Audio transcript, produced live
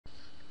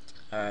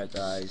Alright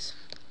guys,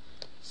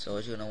 so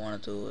what you're gonna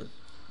want to do is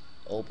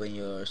open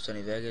your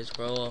Sony Vegas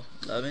Pro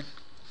 11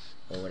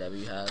 or whatever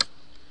you have.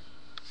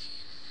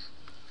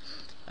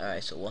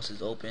 Alright, so once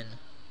it's open,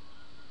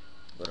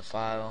 go to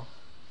File,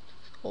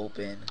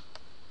 Open,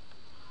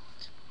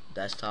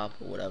 Desktop,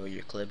 or whatever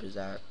your clip is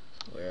at,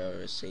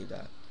 wherever it's saved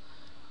at.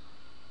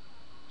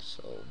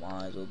 So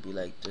mine will be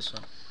like this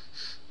one.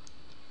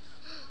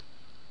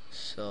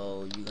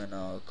 So you're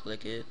gonna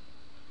click it,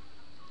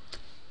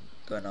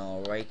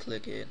 gonna right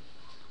click it,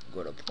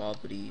 go to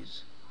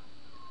Properties,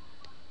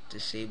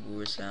 disable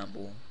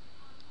resample,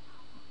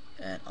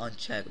 and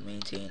uncheck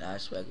maintain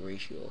aspect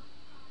ratio.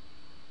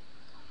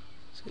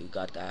 So you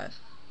got that.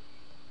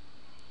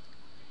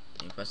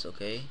 Then you press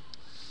OK.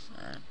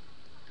 Alright.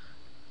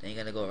 Then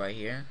you're gonna go right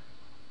here,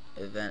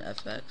 Event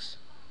FX.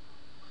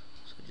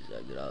 So just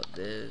exit out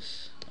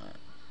this. Alright.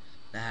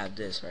 Now I have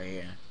this right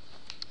here.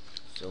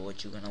 So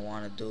what you're gonna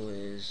want to do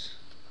is,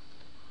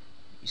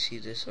 you see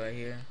this right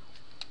here.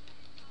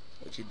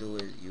 What you do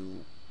is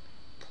you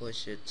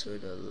push it to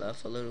the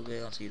left a little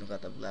bit until you don't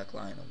got the black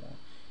line no more.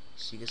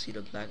 So you can see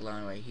the black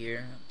line right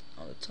here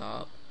on the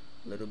top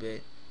a little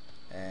bit,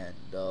 and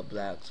the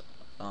black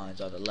lines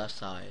on the left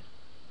side.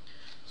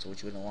 So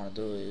what you're gonna want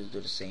to do is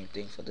do the same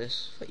thing for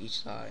this, for each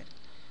side.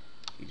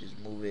 You just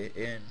move it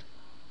in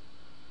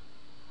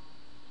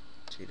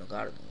so you don't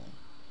got it no more.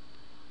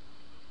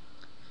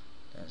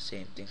 Then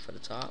same thing for the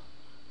top,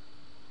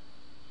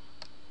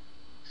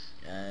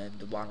 and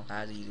the bottom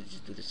has it. You can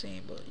just do the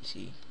same, but you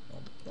see no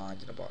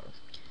lines in the bottom.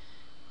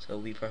 So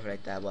it'll be perfect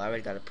like that. But I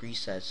already got a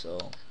preset,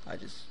 so I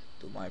just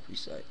do my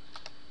preset.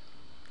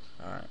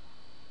 Alright.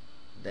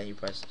 Then you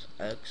press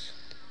X.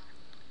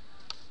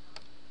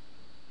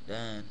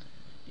 Then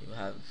you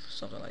have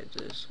something like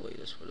this. Wait,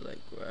 let's put it like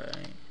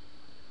right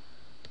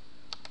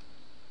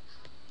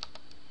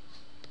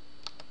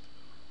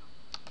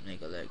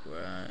make it like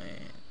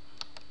right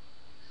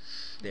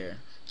there.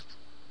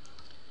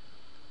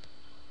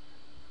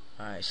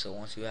 Alright, so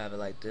once you have it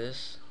like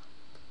this,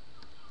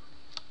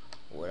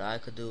 what I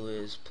could do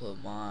is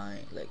put my,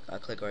 like, I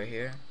click right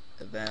here,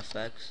 Event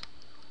Effects.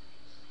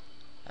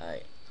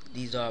 Alright,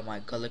 these are my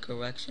color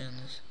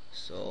corrections.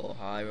 So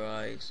high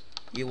rise,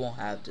 you won't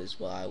have this,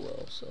 but I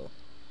will. So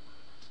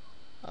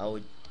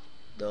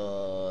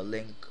the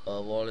link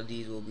of all of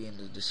these will be in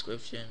the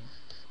description,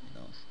 you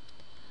know.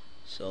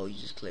 So you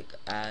just click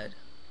add,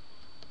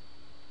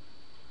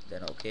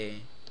 then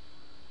OK,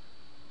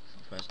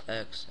 press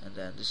X, and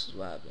then this is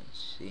what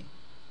happens. See,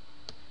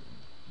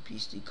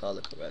 beastie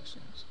color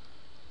corrections.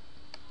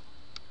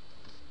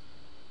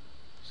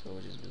 So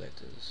it'll just be like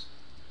this.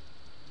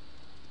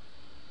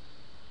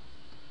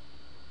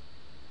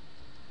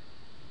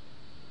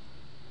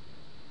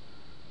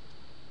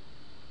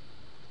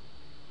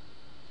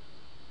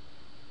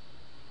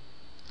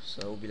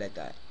 So it'll be like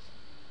that.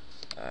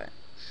 Alright.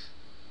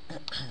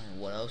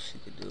 What else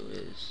you could do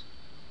is,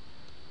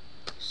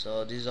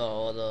 so these are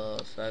all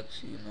the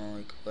effects, you know,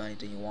 you can put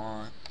anything you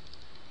want.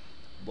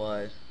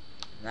 But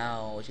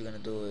now what you're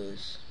gonna do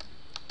is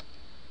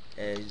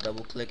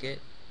double click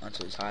it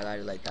until it's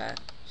highlighted like that.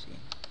 See?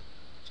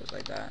 Just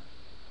like that.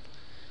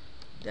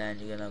 Then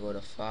you're gonna go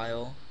to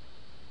File.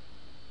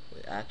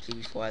 Wait, actually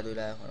before I do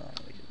that, hold on,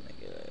 let me just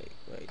make it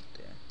like right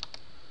there.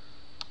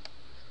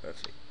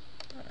 Perfect.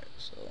 Alright,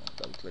 so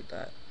double click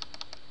that.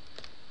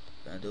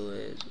 What I'm gonna do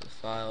is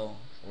File,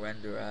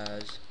 Render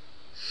As,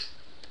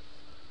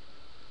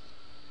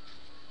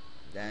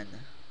 then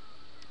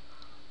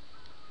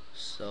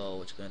so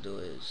what you're gonna do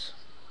is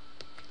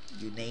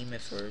you name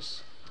it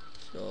first.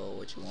 So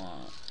what you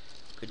want,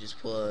 you could just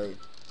put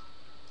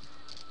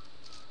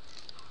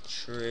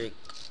trick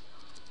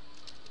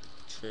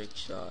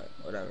shot,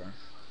 whatever.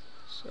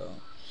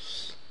 So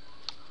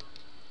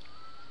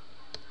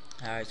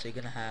alright, so you're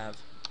gonna have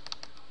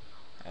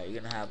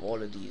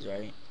all of these,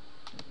 right?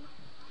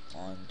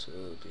 1,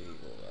 2, 3,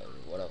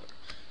 whatever.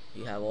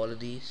 You have all of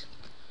these.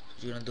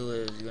 What you're gonna do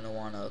is you're gonna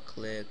wanna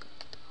click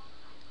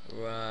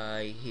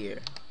right here,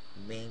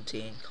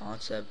 maintain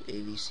concept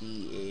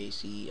AVC,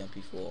 AAC,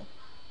 MP4.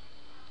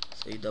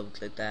 So you double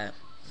click that,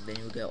 and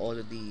then you get all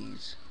of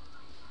these.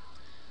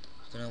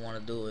 What you're gonna wanna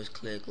do is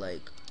click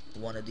like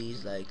one of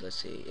these, like let's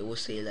say it will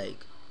say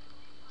like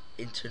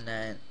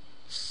Internet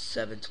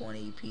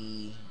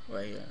 720p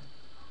right here.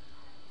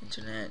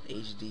 Internet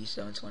HD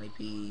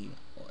 720p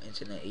or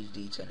Internet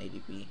HD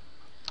 1080p.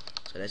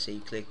 So let's say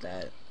you click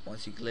that.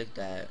 Once you click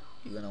that,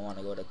 you're gonna want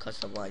to go to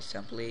customize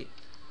template.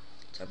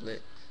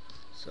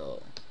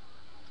 So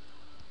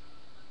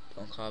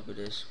don't copy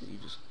this. You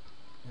just,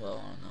 well,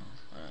 I don't know.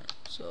 Alright.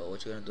 So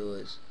what you're gonna do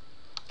is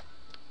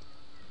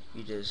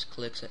you just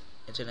click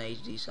Internet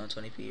HD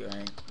 720p,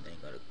 right? Then you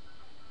go to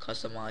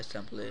customize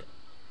template,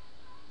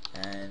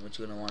 and what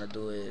you're gonna want to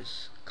do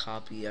is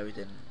copy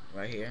everything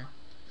right here.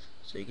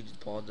 So you can just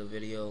pause the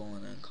video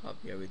and then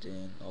copy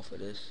everything off of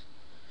this.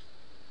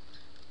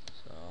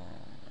 So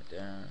right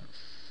there.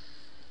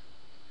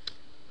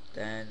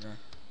 Then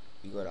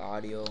you go to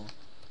audio,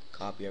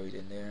 copy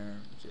everything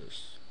there,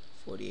 just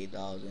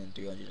 48,000,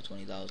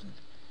 320,000.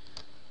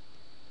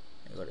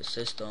 You go to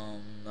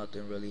system,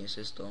 nothing really in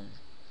system.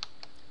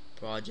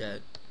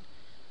 Project,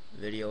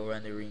 video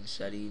rendering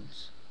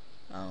settings,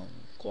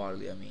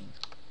 quality I mean.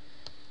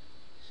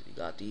 So you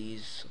got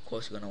these. Of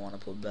course you're gonna want to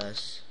put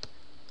best.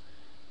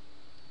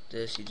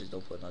 This you just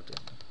don't put nothing.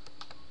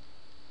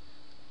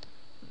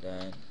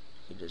 Then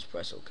you just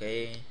press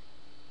OK.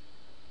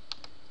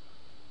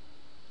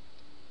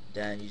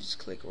 Then you just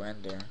click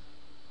render.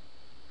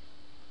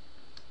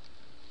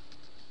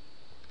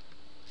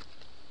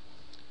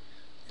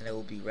 And it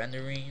will be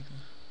rendering.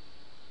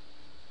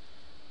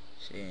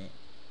 See.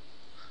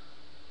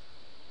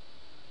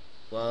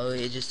 Well,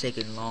 it's just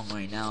taking long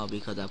right now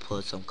because I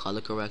put some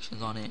color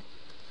corrections on it.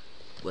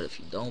 But if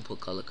you don't put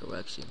color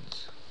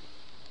corrections,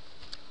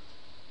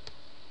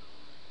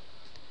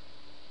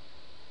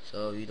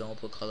 so if you don't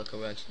put color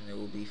correction, it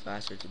will be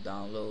faster to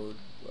download.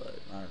 But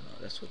I don't know,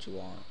 that's what you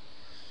want.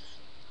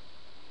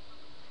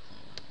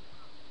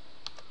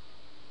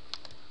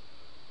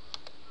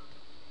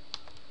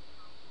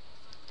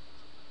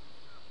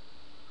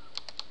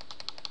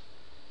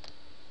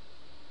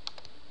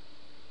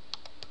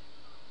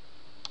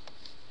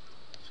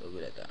 So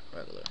we like that,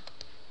 regular.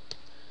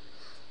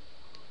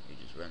 You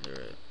just render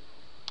it.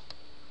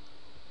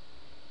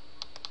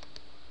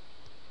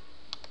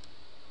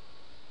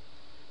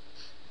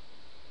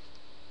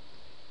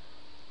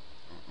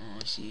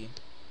 See,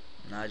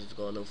 now I just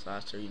go a little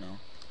faster, you know.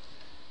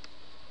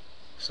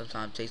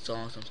 Sometimes it takes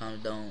long, sometimes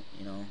it don't,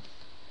 you know.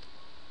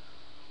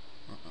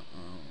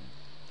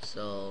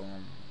 So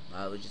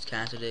I would just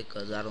cancel it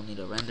because I don't need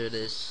to render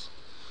this.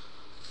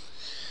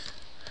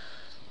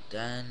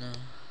 Then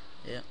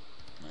yeah,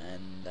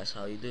 and that's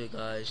how you do it,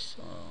 guys.